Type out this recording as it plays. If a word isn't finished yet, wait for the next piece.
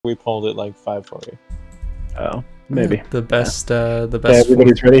We pulled it like 540. Oh, maybe. Yeah, the best. The best. Okay,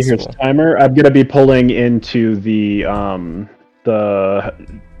 everybody's ready. Here's the timer. I'm gonna be pulling into the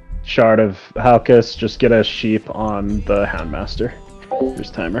shard of Halkus. Just get a sheep on the Houndmaster.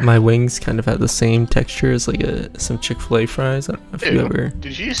 Here's timer. My wings kind of have the same texture as like some Chick-fil-A fries. I don't know if you ever.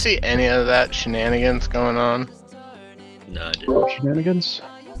 Did you see any of that shenanigans going on? No, I didn't. Shenanigans?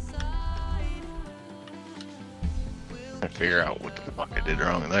 I figure out what the fuck I did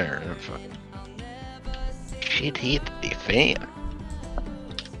wrong there. Shit hit the fan.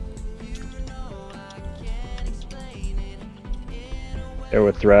 Air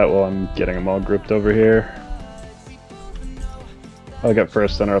with threat while I'm getting them all grouped over here. I'll get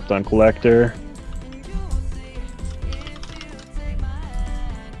first center up on Collector.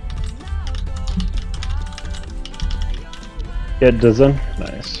 Get Dizen.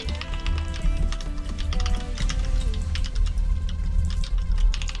 Nice.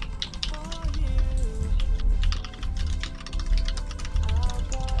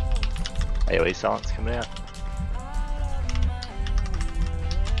 AoE silence coming out.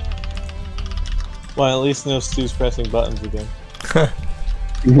 Well, at least no Stu's pressing buttons again.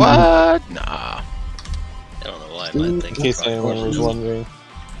 What? Nah. I don't know why my thing. In case anyone was wondering.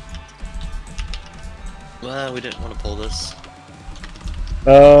 Well, we didn't want to pull this.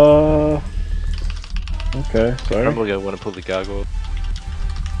 Okay, sorry. I'm gonna want to pull the gargoyle.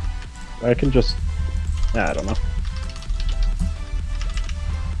 I can just... I don't know.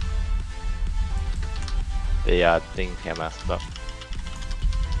 The thing came up. I'm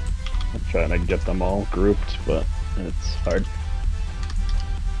trying to get them all grouped, but it's hard.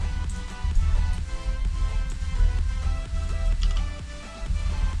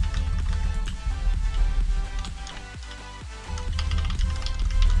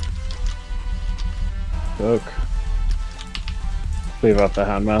 Look. Leave out the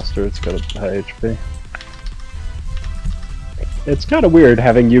Houndmaster, it's got a high HP. It's kind of weird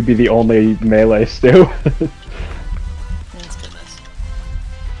having you be the only melee Stu. That's goodness.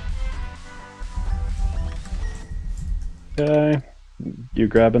 Okay, you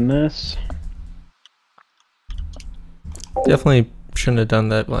grabbing this? Definitely shouldn't have done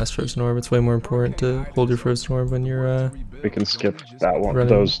that last frozen orb. It's way more important to hold your frozen orb when you're We can skip that one,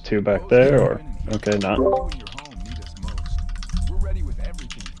 running. those two back there, or okay, not.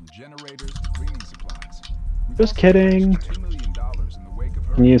 Just kidding.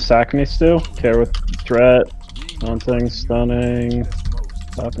 Can you sack me still? Care with threat, taunting, stunning,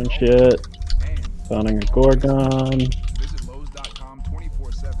 popping shit, stunning a Gorgon.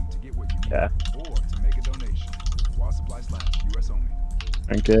 Yeah.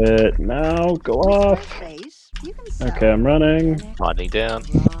 Drink it now. Go off. Okay, I'm running. Lightning down.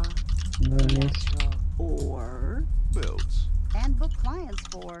 Nice. Or builds and book clients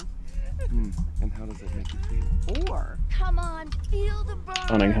for. And how does it make you feel? Or come on, feel the burn.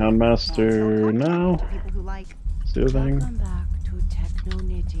 Running Houndmaster now. People who like Soothing. welcome back to techno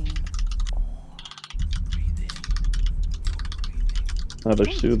knitting. Another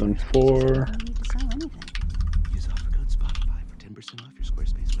Soothing 4. You don't need to sell anything. Use offer code Spotify for 10% off your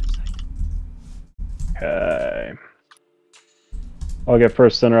Squarespace website. Okay. I'll get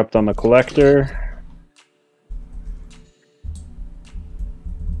first center up on the Collector.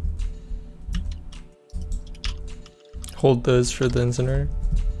 hold those for the incinerator.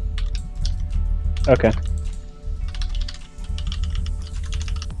 Okay.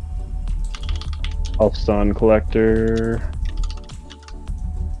 I'll stun Collector.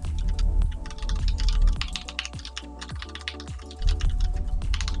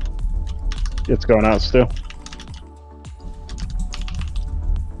 It's going out still.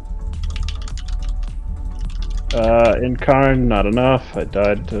 Incarn, not enough. I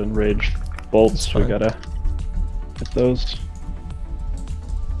died to Rage Bolts. We gotta get those.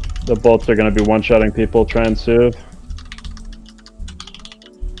 The bolts are gonna be one-shotting people. Try and soothe.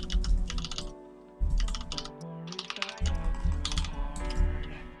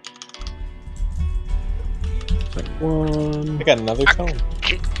 One. I got another tone.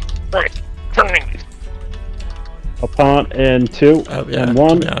 A pont and two and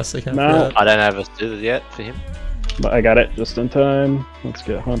one. Yeah, I can't No. I don't have a soothe yet for him. But I got it just in time. Let's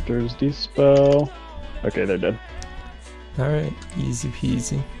get Hunter's Dispel. Okay, they're dead. Alright, easy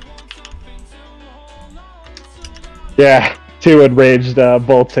peasy. Yeah, two enraged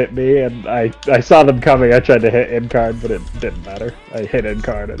bolts hit me, and I saw them coming. I tried to hit Incard, but it didn't matter. I hit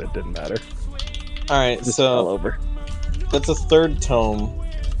Incard, and it didn't matter. Alright, Just fell so over. that's a third tome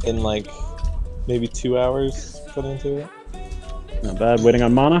in like maybe 2 hours put into it. Not bad. Waiting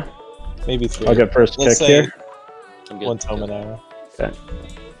on mana. Maybe 3. I'll get first Let's pick say here. I'm good. one tome an hour. Okay.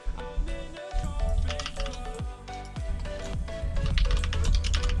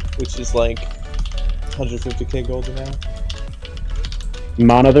 Which is like 150k gold now.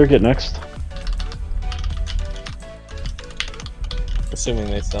 Manather, get next.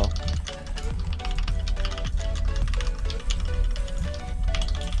 Assuming they sell.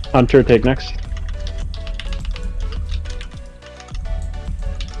 Hunter, take next.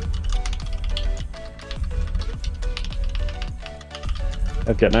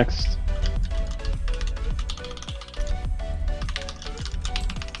 Get next.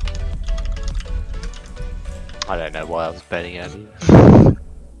 I don't know why I was betting at you.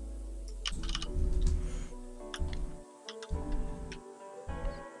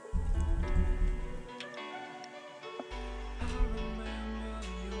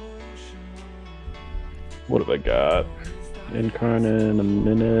 What have I got? Incarnate in a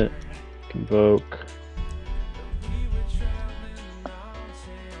minute. Convoke.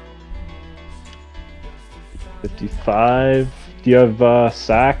 $55. Do you have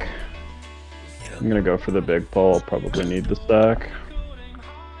sack? I'm gonna go for the big pull. I'll probably need the stack.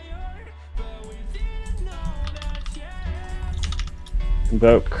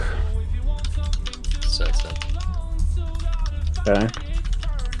 Invoke. Sucks then. Okay.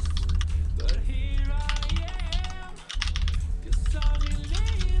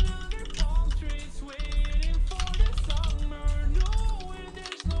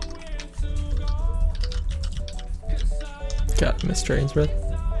 Got missed drains, bro.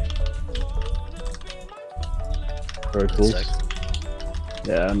 Very cool. Sucks.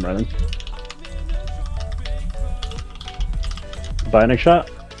 Yeah, I'm running. Binding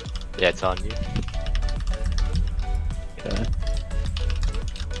shot? Yeah, it's on you. Okay.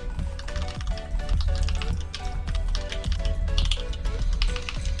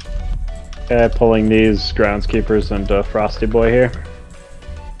 Okay, pulling these groundskeepers and Frosty Boy here.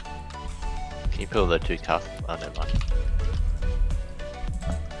 Can you pull the two tough? Oh, never mind.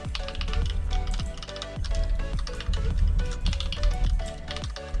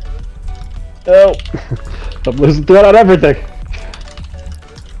 Oh! I'm losing threat on everything!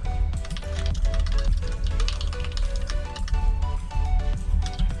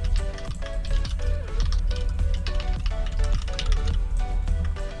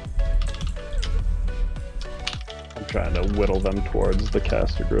 I'm trying to whittle them towards the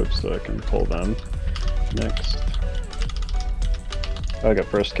caster group so I can pull them next. I got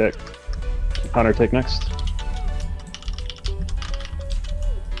first kick. Hunter, take next.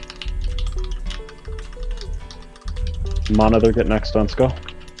 Manather, get next on Skull.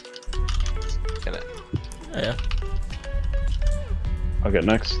 Can it? Yeah. I'll get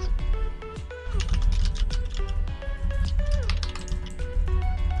next.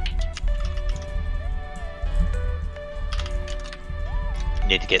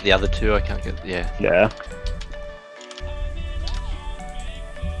 Need to get the other two. I can't get. Yeah. Yeah.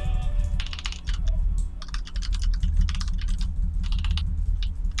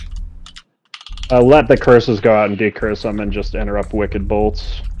 Let the curses go out and decurse them and just interrupt wicked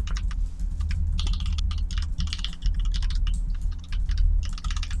bolts.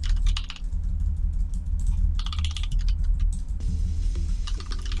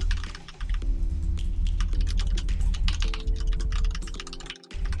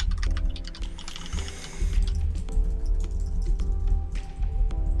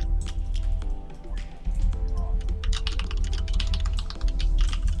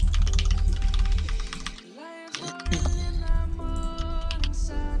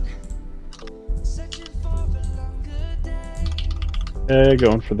 Okay,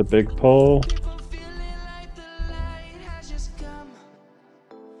 going for the big pull.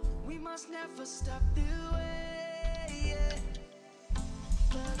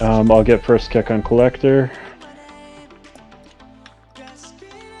 I'll get first kick on Collector.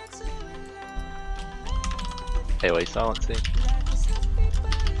 AoE silencing.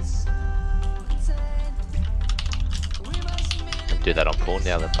 Do that on pull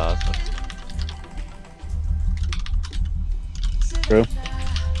now, the pass. True.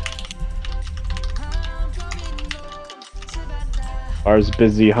 Ours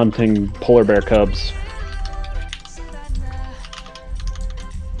busy hunting polar bear cubs.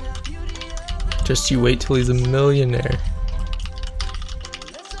 Just you wait till he's a millionaire.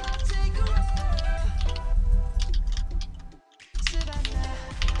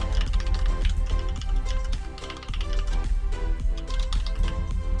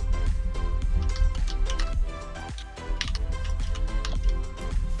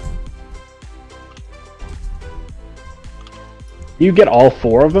 You get all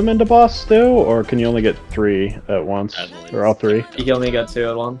 4 of them into boss still, or can you only get 3 at once? I believe. Or all 3? You can only get 2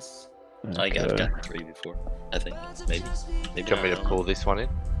 at once. I got Okay. 3 before. I think. Maybe. Maybe Do you want me to pull this one in?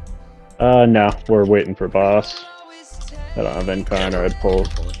 No, we're waiting for boss. I don't have encounter, I'd pull.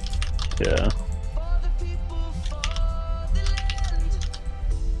 Yeah.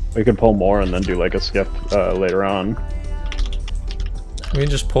 We could pull more and then do like a skip later on. We can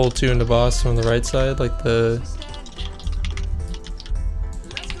just pull 2 into boss on the right side, like the...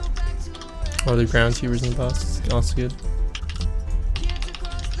 Or the ground keepers in the boss. It's also good.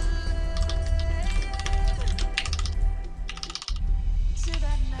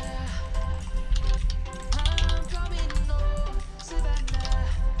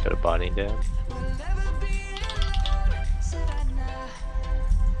 Got a binding down.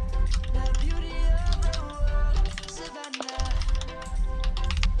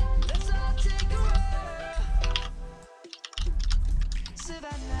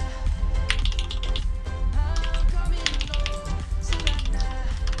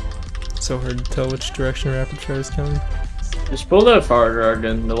 So hard to tell which direction rapid fire is coming. Just pull the far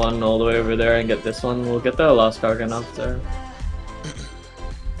garden, the one all the way over there, and get this one. We'll get the last garden after.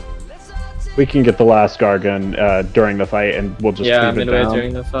 We can get the last Gargan during the fight and we'll just Yeah, leave it midway down.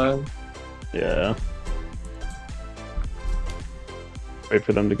 during the fight. Yeah. Wait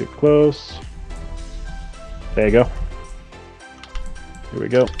for them to get close. There you go. Here we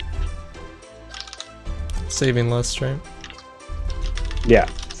go. Saving less, right? Yeah.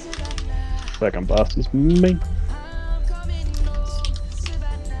 Second boss is me.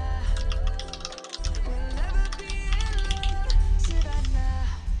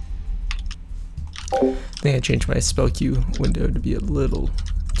 I think I changed my spell queue window to be a little.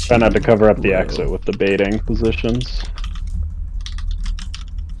 Try not to cover up the low. exit with the baiting positions.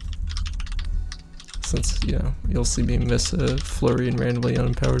 Since, you know, you'll see me miss a flurry and randomly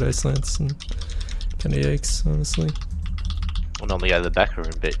unempowered ice lance and kinda yikes, honestly. Well, normally go to the back room,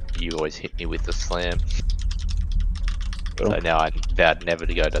 but you always hit me with the slam. Oh. So now I vowed never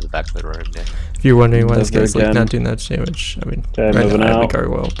to go to the back of the room now. If you're wondering why this Never guy's like again. not doing that much damage, I mean, Okay, right moving now I out. think very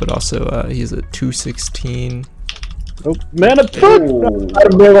well, but also he's at 216. Oh, Manather!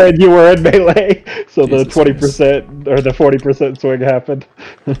 I realized you were in melee, so the Jesus 20% or the 40% swing happened.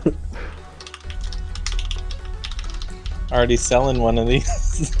 Already selling one of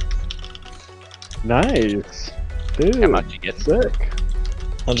these. Nice. Dude, How much you get? sick.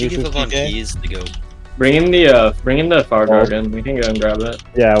 Did you give up on 150k. keys to go? Bring him the far garden. We can go and grab it.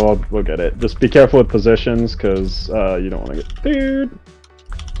 Yeah, we'll get it. Just be careful with positions, because you don't want to get feared.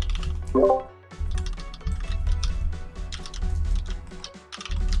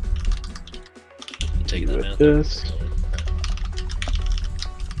 I'm taking that With out. this.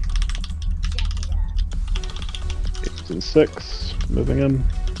 Eight and 6, moving him.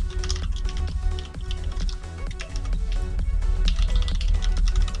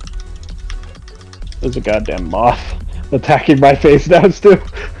 There's a goddamn moth attacking my face now, Stu.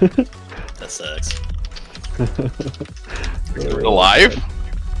 That sucks. Alive?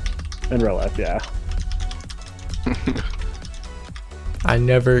 In real life, yeah. I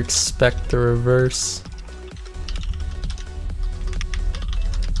never expect the reverse.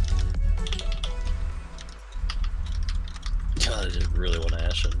 God, I didn't really want to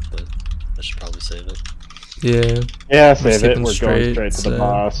ash him, but I should probably save it. Yeah. Yeah, save it. skipping We're going straight to the so-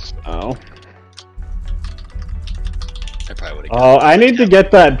 boss. Oh. I probably would have. Oh, I need to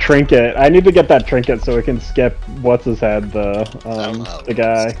get that trinket. I need to get that trinket so we can skip what's his head, the don't know how it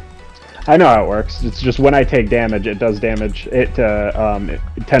guy. I know how it works. It's just when I take damage, it does damage. It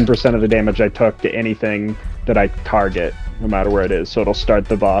 10% of the damage I took to anything that I target, no matter where it is. So it'll start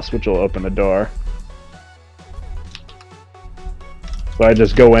the boss, which will open the door. So I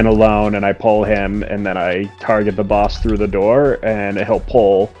just go in alone and I pull him, and then I target the boss through the door, and he'll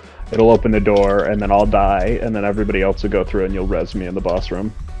pull. It'll open the door, and then I'll die, and then everybody else will go through, and you'll res me in the boss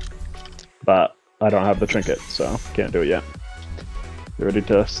room. But I don't have the trinket, so can't do it yet. You ready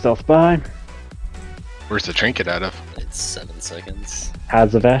to stealth by? Where's the trinket out of? It's 7 seconds.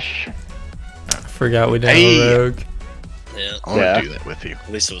 Hazavesh. I forgot we didn't have Hey. a rogue. Yeah, I want to Yeah. do that with you.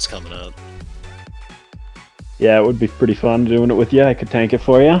 at least it was coming up. Yeah, it would be pretty fun doing it with you. I could tank it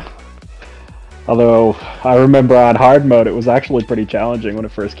for you. Although, I remember on hard mode, it was actually pretty challenging when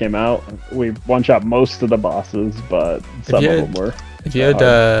it first came out. We one-shot most of the bosses, but some you of had- them were. If you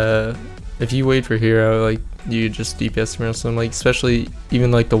had, if you wait for hero, like, you just DPS her or something, like, especially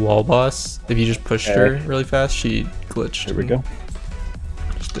even like the wall boss, if you just pushed her really fast, she glitched. Here we and go.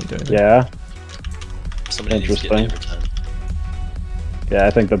 Just didn't do anything. Yeah, Somebody needs to get me every time. Yeah, I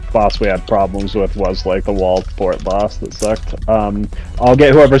think the boss we had problems with was like the wall port boss that sucked. I'll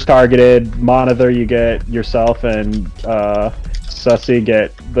get whoever's targeted. Manather, you get yourself, and Sussy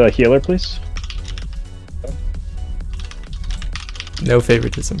get the healer, please. No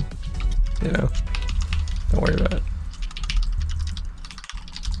favoritism. You know. Don't worry about it.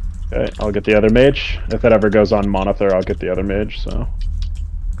 Okay, I'll get the other mage. If it ever goes on Manather, I'll get the other mage, so.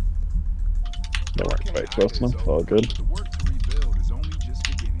 They weren't quite close enough, all good. The work to rebuild is only just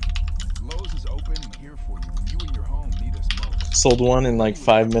beginning. Lowe's is open and here for you when you and your home need us most. Sold one in like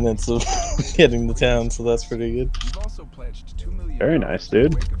 5 minutes of getting to town, so that's pretty good. We've also pledged $2 million. Very nice,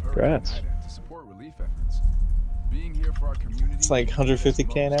 dude. Congrats. To support relief efforts. Being here for our community. It's like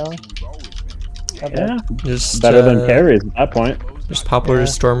 150k an hour. Yeah, Just better than carries at that point. Just pop over to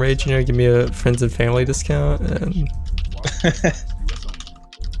Storm Rage, you know, give me a friends and family discount, and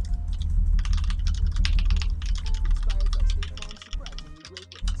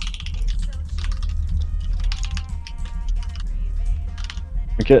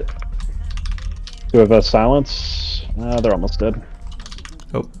Okay. Do we have a silence? They're almost dead.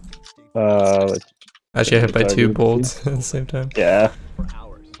 oh, Actually, I hit by 2 bolts at the same time. Yeah.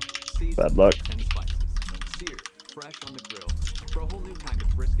 Bad luck.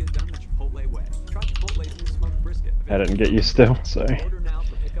 I didn't get you still, sorry.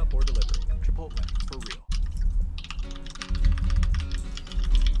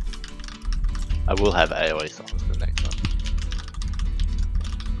 I will have AoE songs for the next one.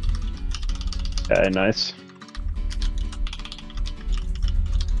 Okay, nice.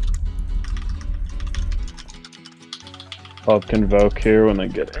 I'll convoke here when they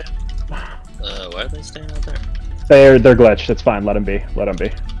get it. Why are they staying out there? They're glitched. It's fine. Let him be. Let him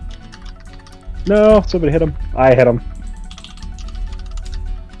be. No, somebody hit him. I hit him.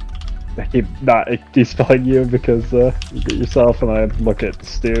 I keep not despelling you because you get yourself, and I look at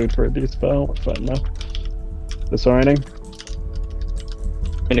Stu for a despell. Fine now. Disorienting.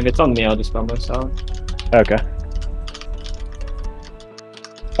 And if it's on me, I'll dispel myself. Okay.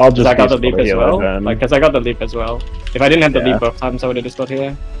 I'll just. I got the leap as well. Then. Like, cause I got the leap as well. If I didn't have the Yeah. leap both times, I would have dispelled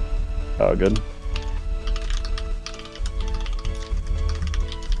here. Oh, good.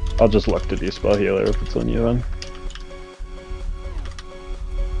 I'll just look to dispel healer if it's on you then.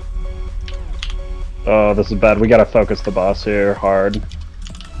 Oh, this is bad. We gotta focus the boss here hard.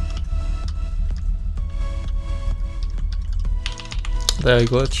 They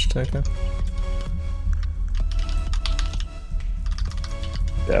glitched, okay.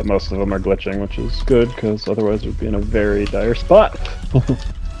 Yeah, most of them are glitching, which is good, because otherwise we'd be in a very dire spot.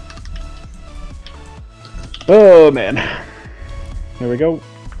 Oh, man. Here we go.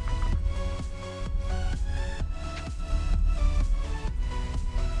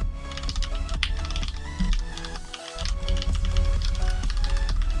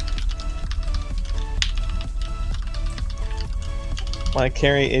 Why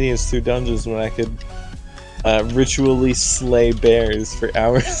carry idiots through dungeons when I could ritually slay bears for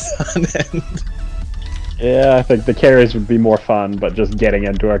hours on end? Yeah, I think the carries would be more fun, but just getting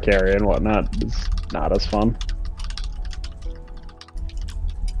into our carry and whatnot is not as fun.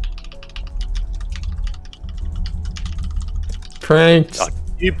 Pranked!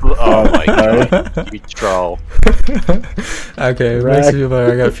 Oh my god, you troll. Okay, it makes me feel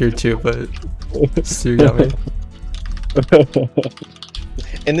better. I got feared too, but Stu got me.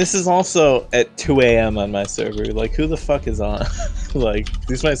 And this is also at 2 AM on my server. Like, who the fuck is on? Like,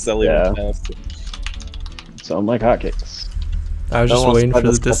 these might sell even faster. Sound like hotcakes. I was just waiting for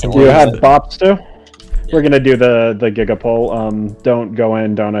the distant. Do you have bops too? Yeah. We're gonna do the giga pull. Don't go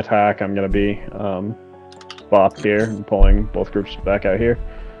in, don't attack. I'm gonna be bop here and pulling both groups back out here.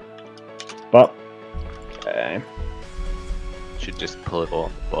 Bop. Okay. Should just pull it all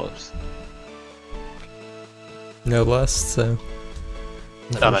on the boss. No lust, so.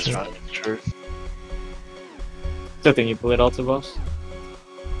 No, that's right. True. Still think you pull it all to boss.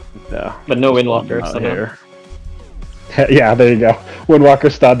 No. But no Windwalker. Not here. Yeah, there you go.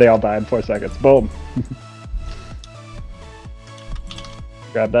 Windwalker stun, they all die in 4 seconds. Boom.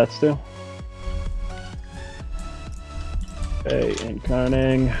 Grab that still. Okay,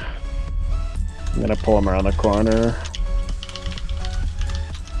 incarning. I'm gonna pull him around the corner.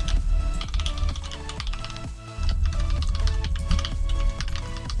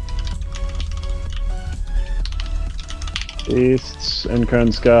 Beasts.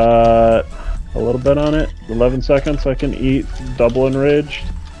 Incarn's got a little bit on it. 11 seconds. I can eat double enraged.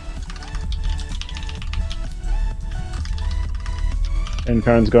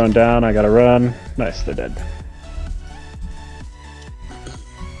 Incarn's going down. I gotta run. Nice, they're dead.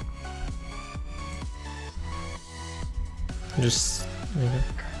 Just Okay.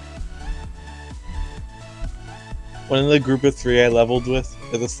 One of the group of 3 I leveled with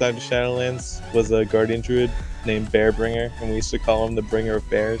at the start of Shadowlands was a Guardian Druid named Bearbringer, and we used to call him the Bringer of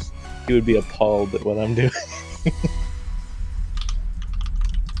Bears. He would be appalled at what I'm doing.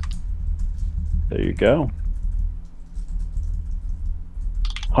 There you go.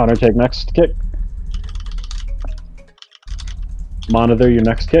 Hunter, take next kick. Monitor your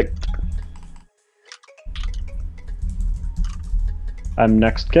next kick. I'm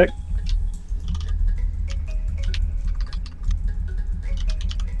next kick.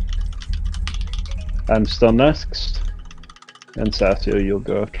 I'm still next. And Sassio, you'll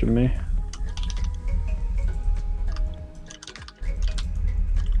go after me.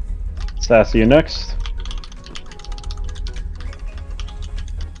 Sassio next.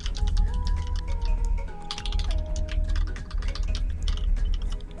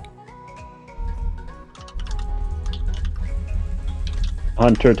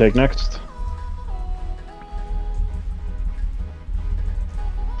 Hunter, take next.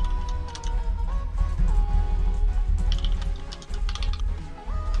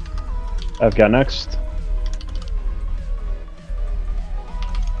 I've got next.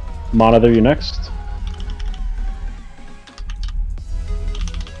 Monitor, you next.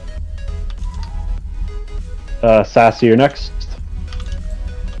 Sassy, you're next.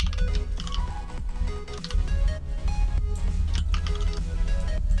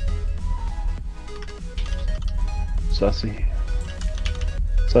 Sassy.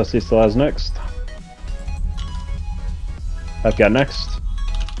 Sassy still has next. I've got next.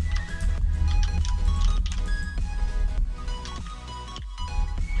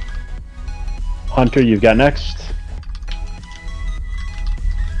 Hunter, you've got next.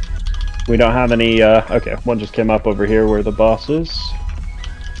 We don't have any, okay, one just came up over here where the boss is.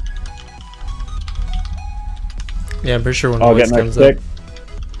 Yeah, I'm pretty sure when I'll voice get comes next up.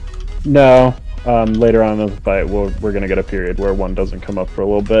 pick. No, later on in the fight, we're gonna get a period where one doesn't come up for a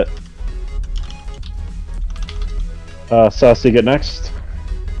little bit. Sassy, get next.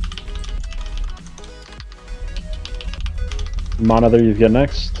 Manather, you get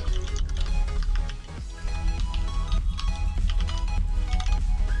next.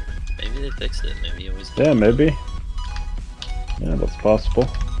 Maybe they fixed it. Maybe it was. Yeah, maybe. Yeah, that's possible.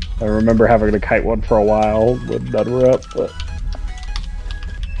 I remember having to kite one for a while when none were up, but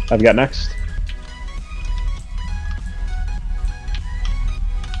I've got next.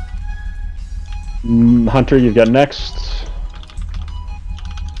 Hunter, you've got next.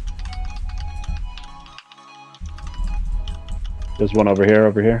 There's one over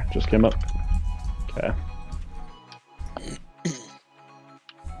here, just came up. Okay.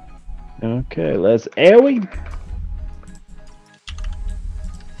 Okay, let's AoE.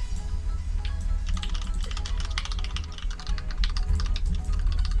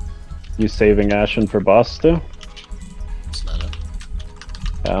 You saving Ashen for boss too? It's not it.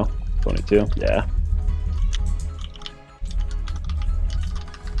 Oh, 22, yeah.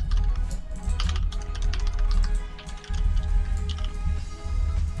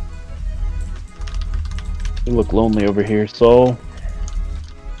 You look lonely over here, Soul.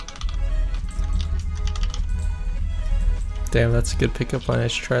 Damn, that's a good pickup line. I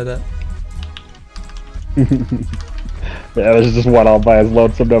should try that. Yeah, there's just one all by his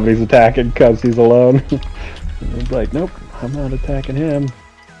lonesome. Nobody's attacking because he's alone. He's like, nope, I'm not attacking him.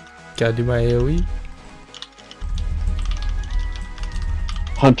 Gotta do my AoE.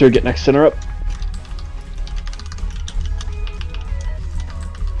 Hunter, get next center up.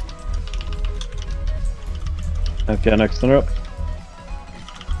 I've got next center up.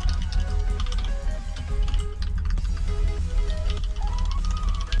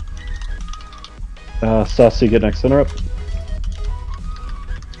 Sassy, get next center up.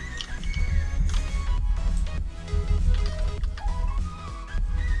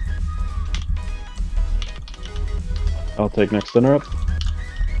 I'll take next center up.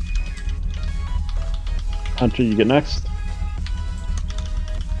 Hunter, you get next.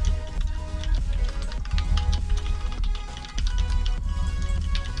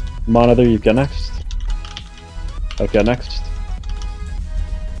 Manather, you've got next. I've got next.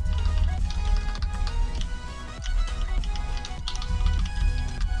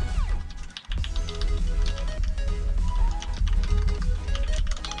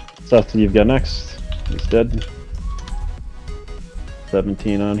 Sassy, you've got next. He's dead.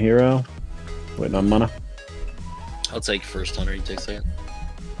 17 on hero. Waiting on mana. I'll take first Hunter, you take second.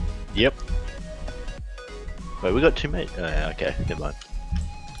 Yep. Wait, we got 2 mates. Oh, yeah, okay, never mind.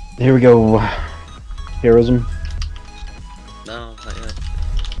 Here we go. Heroism. No, not yet.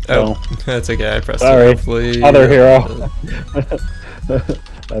 Oh, that's okay. I pressed Sorry. it. Hopefully. Other hero. I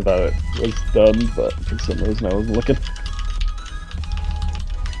thought it was done, but for some reason I wasn't looking.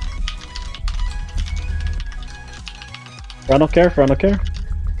 Frontal care, frontal care.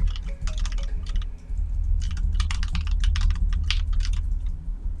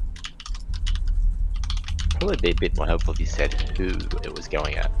 Probably be a bit more helpful if you said who it was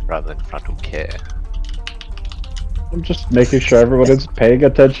going at rather than frontal care. I'm just making sure everyone is paying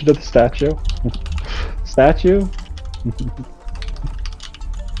attention to the statue. Statue?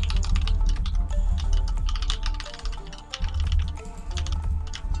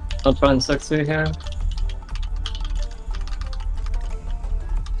 I'll try and sexy here.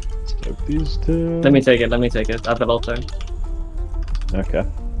 Stop these two. Let me take it, let me take it. I have an altar. Okay.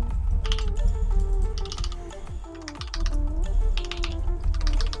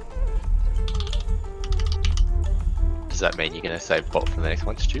 Does that mean you're going to save bot for the next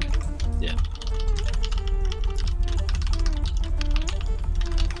one, Stu? Yeah.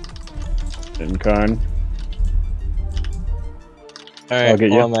 Incarn. Alright, get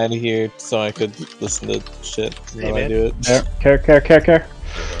well, you. I'm out of here so I could listen to shit while I man. do it. Care.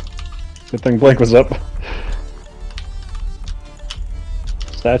 Good thing Blake was up.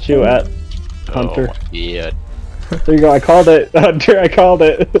 Statue at Hunter. Oh, yeah. There you go, I called it! Hunter, I called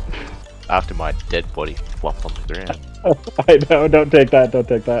it! After my dead body flopped on the ground. I know, don't take that, don't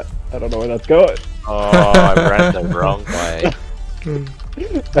take that. I don't know where that's going. Oh, I ran the wrong way. Damn,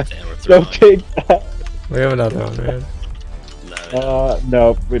 we're through Don't line. take that! We have another one, man. No,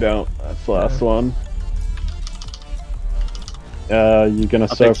 Nope, we don't. That's the last one. You gonna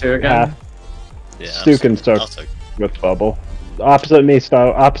I'll soak take two again. half? yeah, Stu can soak I'll take. with bubble. Opposite me,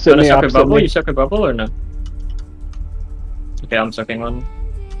 Sto. Opposite You wanna me, suck a opposite bubble? me. You suck a bubble or no? Okay, I'm sucking one.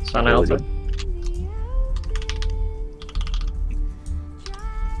 Sun altar.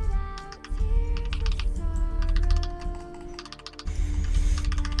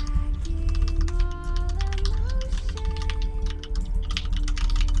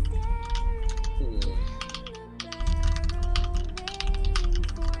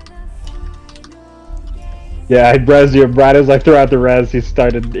 Yeah, I'd res you. Brad is like throughout the res, he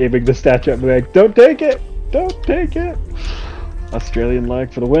started aiming the statue at me like, don't take it! Don't take it! Australian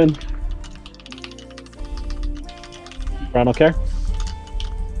lag for the win. Ronald care?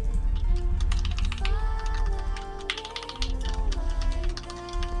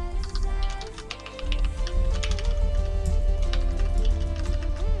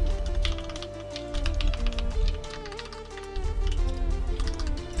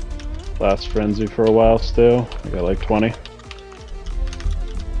 Last frenzy for a while still. I got like 20.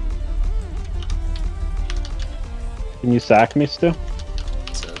 Can you sack me still?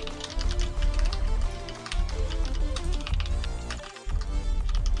 So,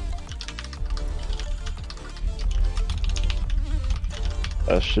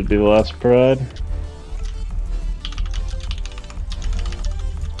 That should be the last pride.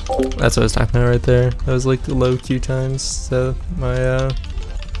 That's what I was talking about right there. That was like the low Q times, so my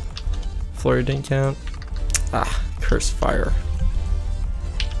flurry didn't count. Ah, curse fire.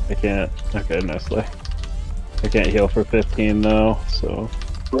 I can't. Okay, nicely. I can't heal for 15 though, so.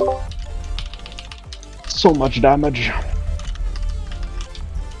 So much damage.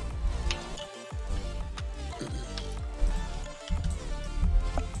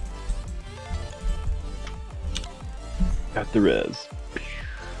 Got the res.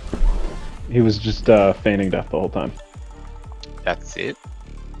 He was just feigning death the whole time. That's it.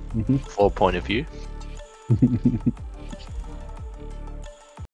 Mm-hmm. Full point of view.